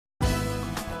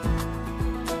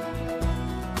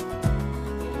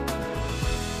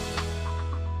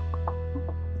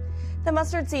The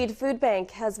Mustard Seed Food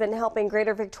Bank has been helping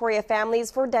Greater Victoria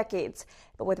families for decades.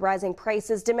 But with rising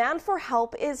prices, demand for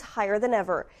help is higher than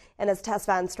ever. And as Tess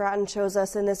Van Straten shows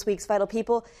us in this week's Vital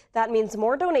People, that means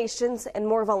more donations and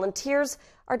more volunteers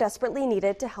are desperately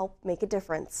needed to help make a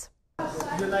difference.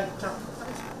 You like chocolate?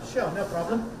 Sure, no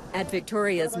problem. At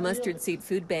Victoria's Mustard Seed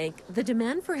Food Bank, the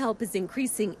demand for help is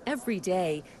increasing every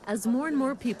day as more and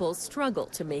more people struggle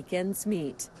to make ends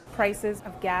meet. Prices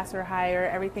of gas are higher,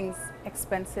 everything's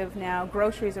expensive now,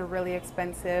 groceries are really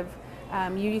expensive.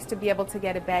 You used to be able to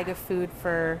get a bag of food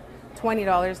for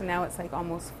 $20 and now it's like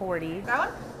almost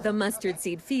 $40. The Mustard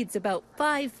Seed feeds about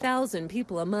 5,000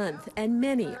 people a month and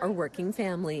many are working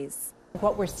families.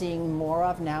 What we're seeing more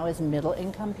of now is middle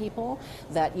income people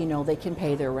that, they can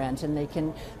pay their rent and they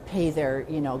can pay their,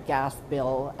 gas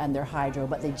bill and their hydro,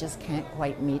 but they just can't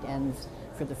quite meet ends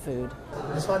for the food.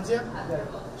 This one's here?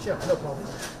 Sure, no problem.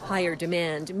 Higher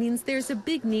demand means there's a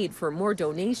big need for more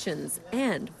donations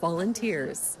and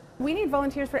volunteers. We need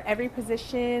volunteers for every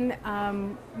position,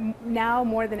 now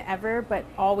more than ever, but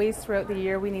always throughout the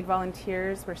year we need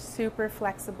volunteers. We're super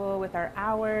flexible with our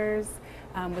hours,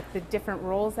 with the different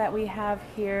roles that we have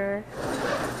here.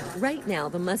 Right now,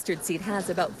 the Mustard Seed has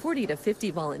about 40 to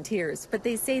 50 volunteers, but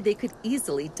they say they could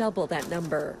easily double that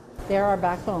number. They're our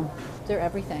backbone. They're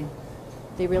everything.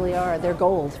 They really are. They're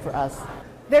gold for us.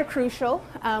 They're crucial.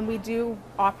 We do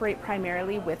operate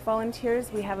primarily with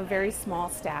volunteers. We have a very small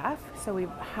staff, so we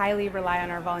highly rely on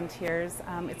our volunteers.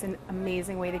 It's an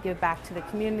amazing way to give back to the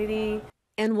community.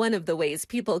 And one of the ways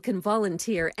people can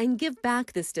volunteer and give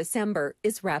back this December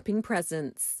is wrapping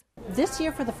presents. This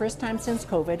year, for the first time since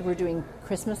COVID, we're doing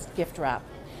Christmas gift wrap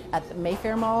at the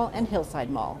Mayfair Mall and Hillside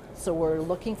Mall. So we're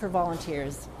looking for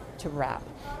volunteers to wrap,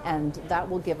 and that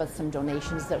will give us some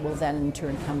donations that will then in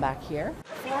turn come back here.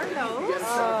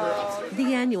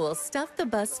 The annual Stuff the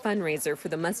Bus fundraiser for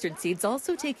the Mustard Seed's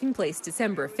also taking place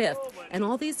December 5th, and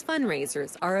all these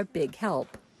fundraisers are a big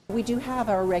help. We do have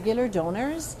our regular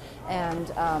donors and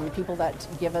people that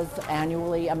give us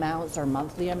annually amounts or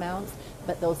monthly amounts,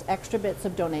 but those extra bits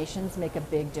of donations make a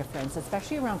big difference,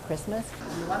 especially around Christmas.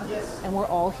 And we're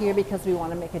all here because we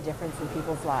want to make a difference in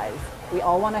people's lives. We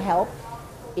all want to help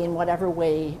in whatever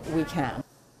way we can.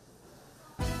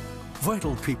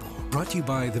 Vital People, brought to you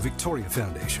by the Victoria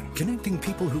Foundation, connecting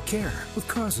people who care with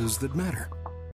causes that matter.